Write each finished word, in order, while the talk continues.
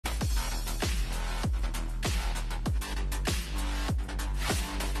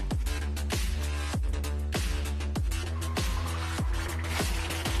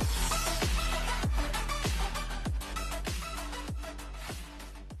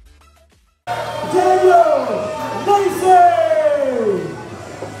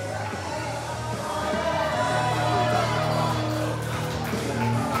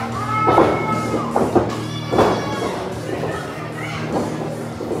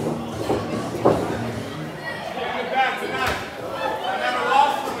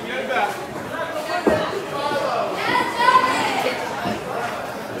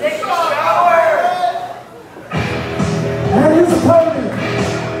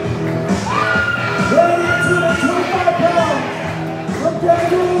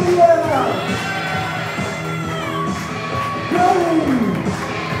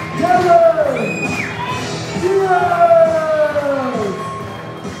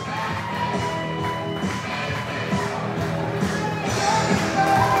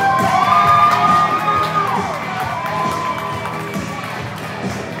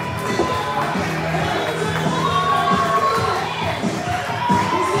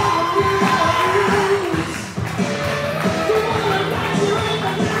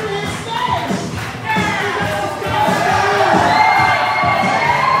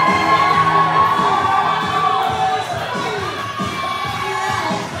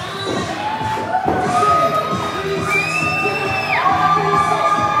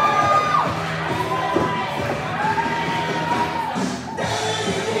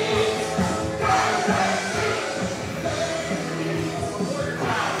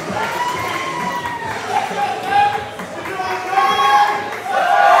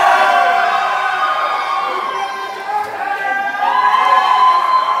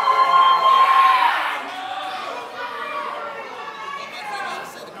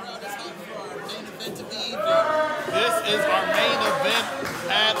event of the evening. This is our main event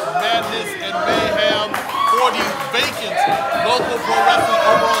at Madness and Mayhem for the vacant local pro wrestling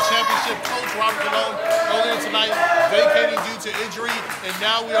overall championship. Coach Robert Malone earlier tonight vacating due to injury, and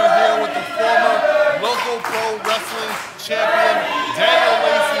now we are here with the former local pro wrestling champion Daniel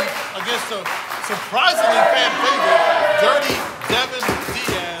Lacey against a surprisingly fan favorite, Dirty Devin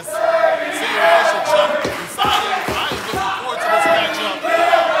Diaz. See your official Chuck deciding I am looking forward to this matchup.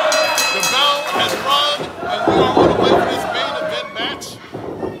 The bell has rung, and we are on the way for this main event match.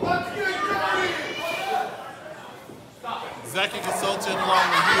 Zeki Consultant along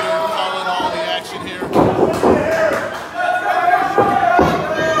with Heater calling all the action here.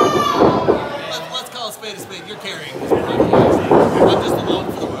 Let's call a spade. You're carrying this broadcast. I'm just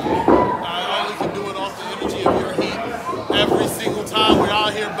along for the ride. I only can do it off the energy of your heat. Every single time we're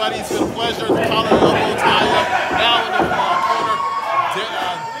out here, buddy, it's been a pleasure. The collar elbow tie up. Now in the corner,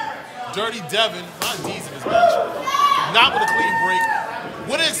 Dirty Devin, not D's in his match. Not with a clean break.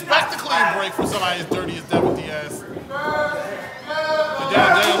 Wouldn't expect a clean break from somebody as dirty as Devin Diaz. And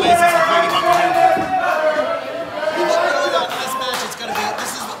Daniel Lacey's complaining about the hair. This match, it's gonna be.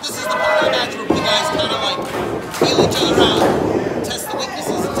 This is the part of the match where the guys kind of like feel each other out, test the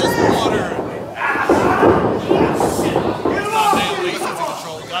weaknesses, and test the water. Daniel Lacey's in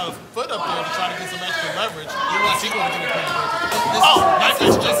control. Got a foot up there to try to get some extra leverage. He going to get a clean break. This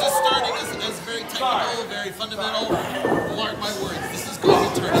is starting as very technical, very fundamental. Mark my words, this is going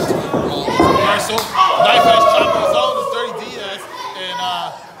to turn into a brawl. Alright, so knife edge chop on his own is Dirty Diaz, and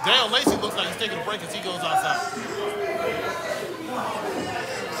Daniel Lacey looks like he's taking a break as he goes outside.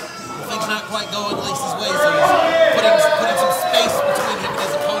 Things not quite going Lacey's way, so he's putting some space between him and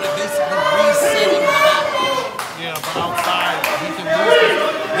his opponent, basically resetting the map. Yeah, but outside, he can lose this.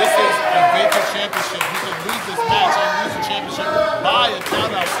 This is a vacant championship. He can lose this match and lose the championship by a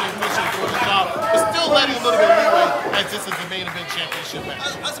countout to the official doing the job, but still letting a little bit of leeway as this is the main event championship match.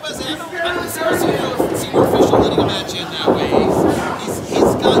 I was about to say, I don't see our senior official letting a match in that way.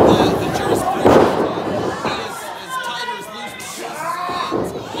 He's got the jurisprudence. He is as tight or as loose as he is.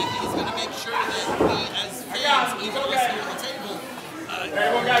 He's going to make sure that we, as fans, even us here at the table,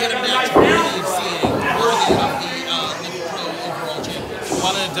 get a match worthy of seeing, worthy of the Local Pro overall champion.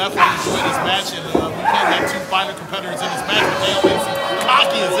 Well, I definitely enjoy this match, and we can't have two finer competitors in this match, but Daniel Lacey,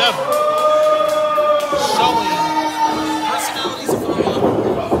 cocky as ever, showing personalities of the world.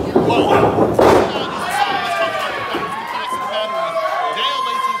 Well, personalities aside, let's talk about the facts of the matter is Daniel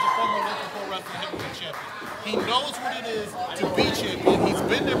Lacey is a former local pro wrestling heavyweight champion. He knows what it is to be champion. He's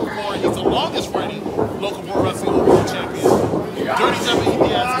been there before. He's the longest reigning local pro wrestling overall champion. Dirty Devin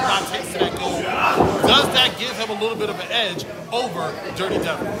Diaz has not tasted that gold. Does that give him a little bit of an edge over Dirty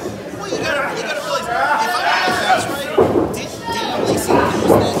Devin? Well, you gotta realize, if I'm not facts right, did Daniel Lacey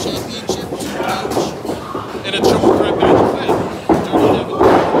lose that championship to Coach? In a triple threat match with Dirty Devin.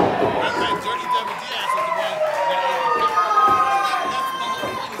 And Dirty Devin Diaz is the one that ate the pick. That's the whole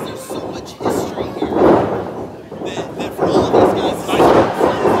point, is there's so much history here that for all of these guys,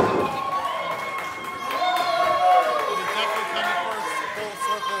 It is definitely coming first full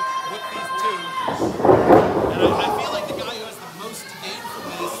circle with these two. and I feel like the guy who has the most to gain from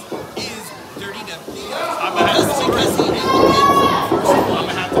this is Dirty Devin Diaz. I'm gonna have to disagree. Because he ate the pin from the first one. I'm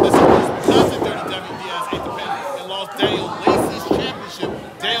gonna have to disagree. Because if Dirty Devin Diaz ate the pin and lost Daniel Lacey's championship,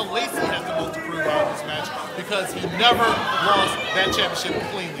 Daniel Lacey has the most to prove out of this match because he never lost that championship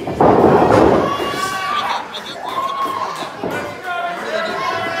cleanly. I get where you're coming from with that. I really do.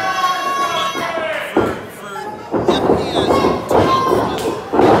 But for Devin Diaz to go from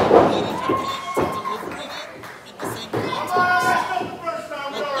leading the pin to delivering it in the same context,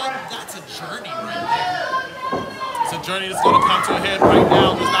 well, that's a journey right there. It's a journey that's going to come to a head right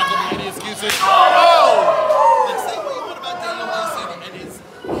now. There's not going to be any excuses. Oh! Let's say what you want about Daniel Lacey and his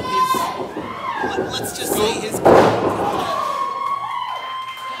let's just say his. But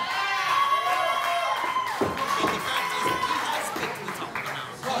the fact is, he has picked to the top of the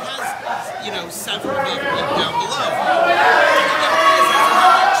mountain. He has, severed above and down below. And Devin Diaz hasn't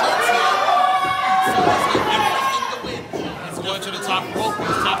had that chance yet, so he's got everything to win. He's going to the top rope.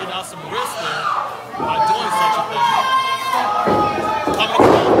 He's taking out some risks there by doing such a thing. Coming to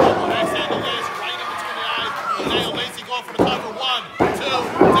the top, axe handle lands right in between the eyes. Daniel Lacey going for the cover. 1, 2.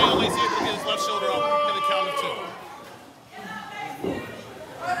 Daniel Lacey able to get his left shoulder up and the count of 2.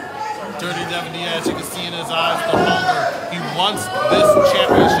 Dirty Devin Diaz, you can see in his eyes the hunger. He wants this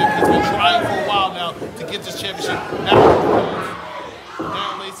championship. He's been trying for a while now to get this championship. Now,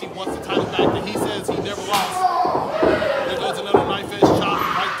 Daniel Lacey wants the title back that he says he never lost. There goes another knife edge chop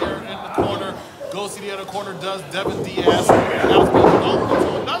right there in the corner. Goes to the other corner, does Devin Diaz. Now it's being blown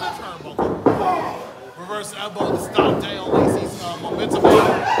into another turnbuckle.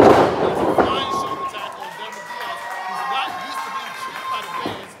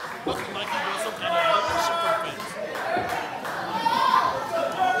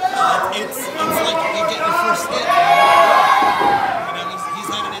 it's like you get your first hit. You know, he's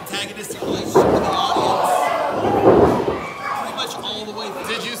had an antagonistic relationship with the audience pretty much all the way through.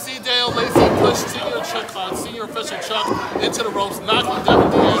 Did you see Dale Lacey push senior official Chuck into the ropes, knocking Devin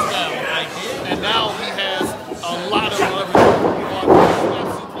Diaz down? I did. And now he has a lot of leverage.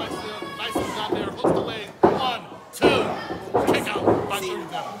 Lacey's got there, hooks the leg. 1, 2, kick out by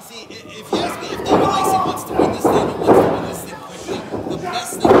Devin. See, if you ask me if David Lacey wants to win this thing and wants to win this thing quickly, the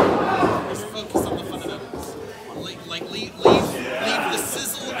best thing is focus on the fundamentals. Like leave the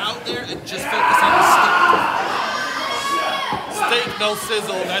sizzle out there and just focus on the stick. Steak, no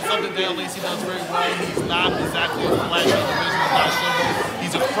sizzle. That's something Dale Lacey does very well. He's not exactly a flashy individual. He's not showboat.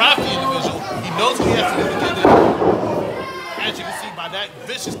 He's a crafty individual. He knows what he has to do to get it. As you can see by that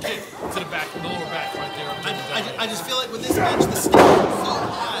vicious kick to the back, the lower back right there. I just feel like with this match, the stakes are so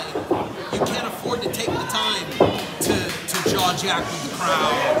high, you can't afford to take the time to jaw jack with the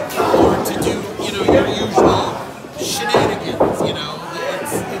crowd or to do, you know, your usual shenanigans. You know,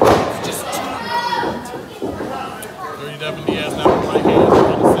 it's just too important. Devin Diaz now with right hand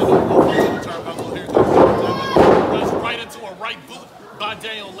on the center. Over to the turnbuckle. Here comes Devin. Runs right into a right boot by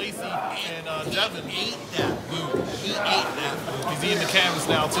Dale Lacey. And Devin ate that boot. He ate that boot. He's eating the canvas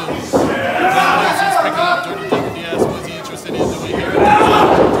now, too. Dale Lacey's picking up Dirty Devin Diaz. What is he interested in doing here? The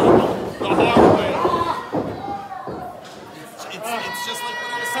hard way. It's just like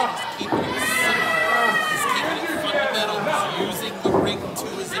what I was saying. He's keeping it simple. He's keeping it fundamental. He's using the ring to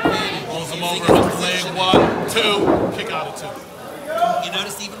his advantage. Rolls him over, hooks the leg. 1, 2. Kick out of 2. You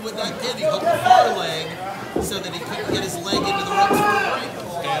noticed even with that pin, he hooked the far leg so that he couldn't get his leg into the ropes for the ring.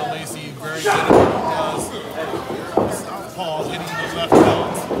 Dale Lacey very good at what he does. Southpaw hitting the left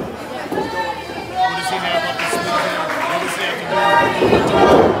hands. What does he have up his sleeve here? What does he have to do?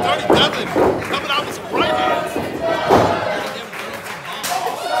 Dirty Devin coming out with some right hands. Dirty Devin throwing some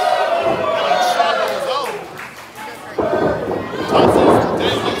bombs. And a shot on his own. Tosses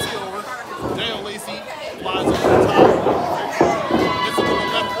Dale Lacey over. Dale Lacey flies over the top. Gets him to the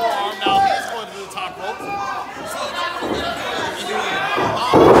left forearm. Now he's going to the top rope. See, you don't want to get into a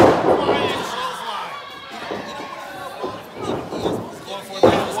bomb. Flying clothesline. Going for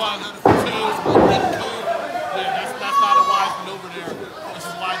it. 1, 2. Yeah, that's not a wise maneuver there. This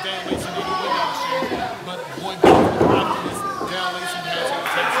is why Dale Lacey didn't win that exchange. But going back to the confidence, Dale Lacey has what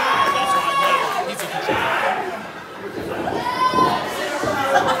it takes. That's why now he's in control.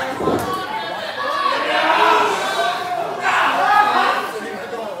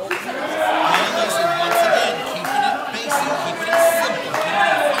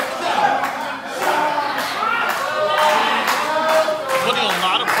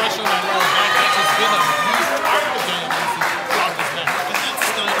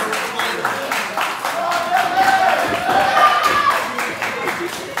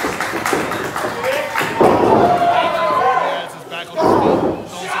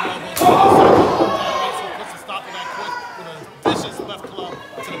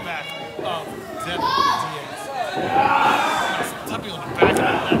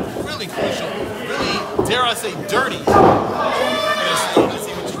 Dare I say dirty? Let's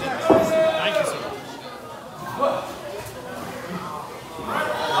see what you did. Thank you, sir.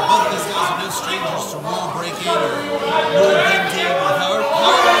 Both these guys are no strangers to rule breaking or rule bending or however you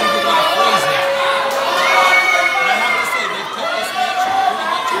want to phrase it. And I have to say, they've cut this match pretty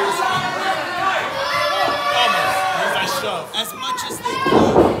much on the strong ground. Almost. There's that shove. As much as they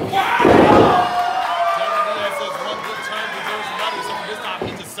could. Devin Diaz says one good turn deserves another, so this time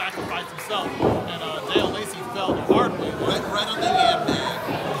he just sacrificed himself. And Dale Lacey fell the hard way. Right on the yam bag.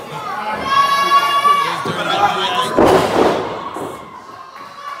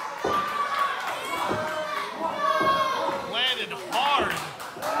 Landed hard.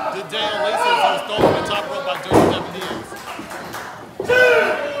 Did Dale Lacey as he was thrown on the top rope by Dirty Devin Diaz.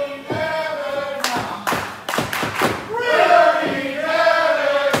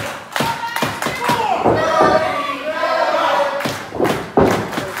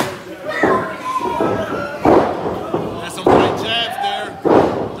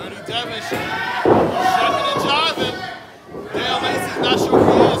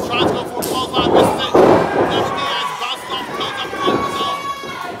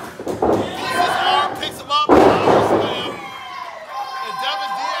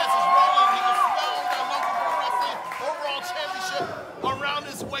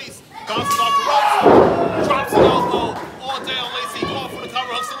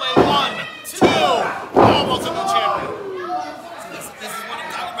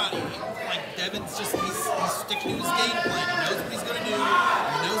 Devin's just, he's sticking to his game plan. He knows what he's going to do. He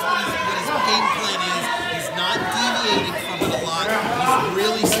knows what his game plan is. He's not deviating from it a lot. He's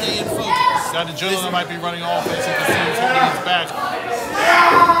really staying focused. That adrenaline might be running off as you can see he's holding his back.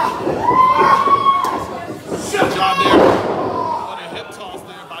 Good job there. On a hip toss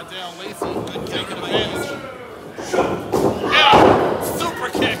there by Dale Lacey. Good taking advantage. Yeah, super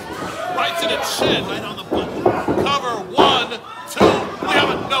kick. Right to the chin. Right on the button. Cover, 1, 2. We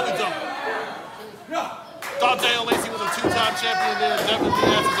have it. No, we don't. Thought Dale Lacey was a two-time champion there. Devin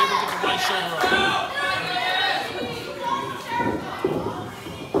Diaz is able to get the right shoulder up.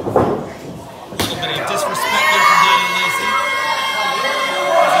 Disrespect there from Daniel Lacey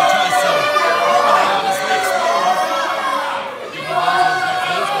as he tries to ruminate on his next move. He knows his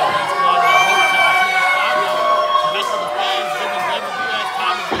next move. That's why I hope catches too much audio. That's for the fans, giving Devin Diaz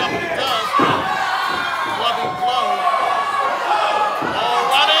time to get up, and he does. Clubbing blow. Oh,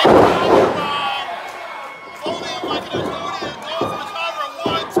 running. Folding him like an accordion. Goes for the cover.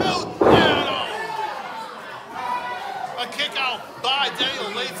 1, 2. Yeah, no. A kick out by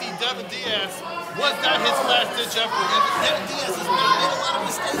Daniel Lacey. Devin Diaz. Was that his last-ditch effort? Devin Diaz has made a lot of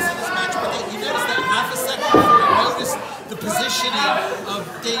mistakes in this match, but you notice that half a second before you notice the positioning of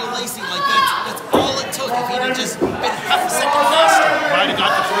Daniel Lacey. Like, that's all it took. If he'd have just been half a second faster. Might have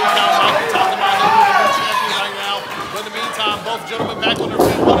got the 3 count. Like we talked about him being the new champion right now. But in the meantime, both gentlemen back on their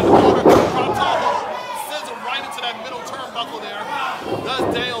feet, 1 in the corner. Drop top hold. Sends him right into that middle turnbuckle there. Does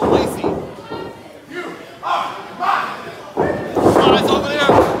Daniel Lacey. Flies over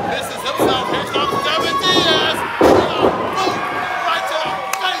there. Misses himself. Here comes Devin Diaz. Boom! Right to the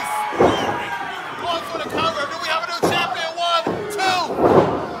face. Going for the cover. Do we have a new champion? 1,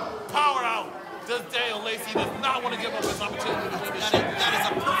 2. Power out. Does Daniel Lacey does not want to give up his opportunity to win this shit. That is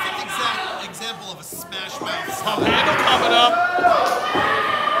a perfect example of a smash mouth. Pump handle coming up.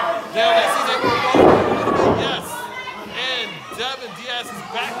 Daniel Lacey's able to go a little bit. Yes. And Devin Diaz's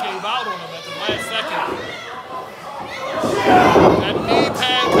back gave out on him at the last second. That knee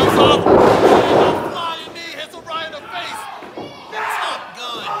pad comes off. And a flying knee hits him right in the face. The Top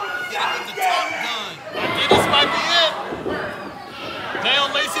Gun. Get it with the Top Gun. I think this might be it. Daniel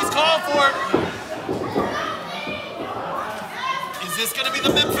Lacey's calling for it. Is this going to be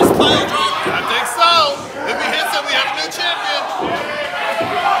the Memphis pile driver? I think so. If he hits it, we have a new champion.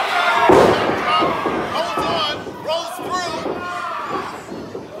 Holds on. Rolls through.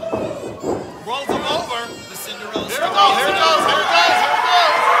 Rolls him over. The Cinderella Here it story. goes, here it goes, here it goes, here it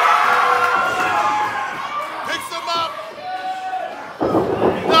goes. Picks him up.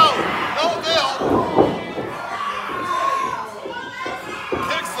 No deal.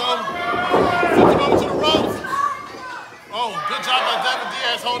 Kicks him. Sends him over to the ropes. Oh, good job by Devin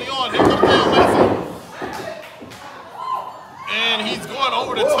Diaz holding on. Here comes Dale Lacey. And he's going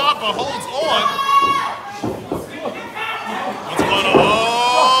over the top but holds on. What's going on?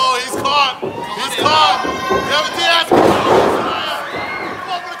 Oh, he's caught. He's caught. Devin Diaz.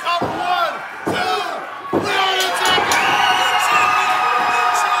 Over the cover. 1, 2. We are the champion.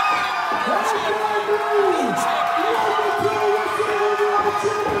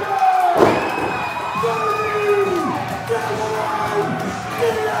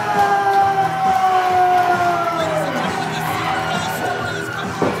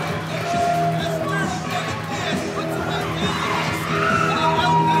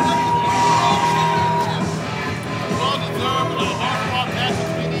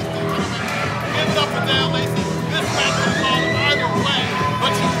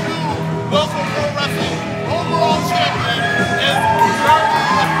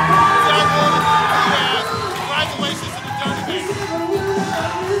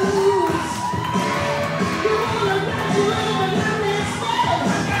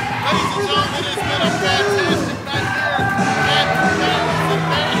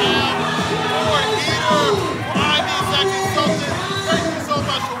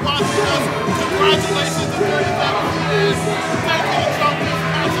 Congratulations to 37 years. Thank you.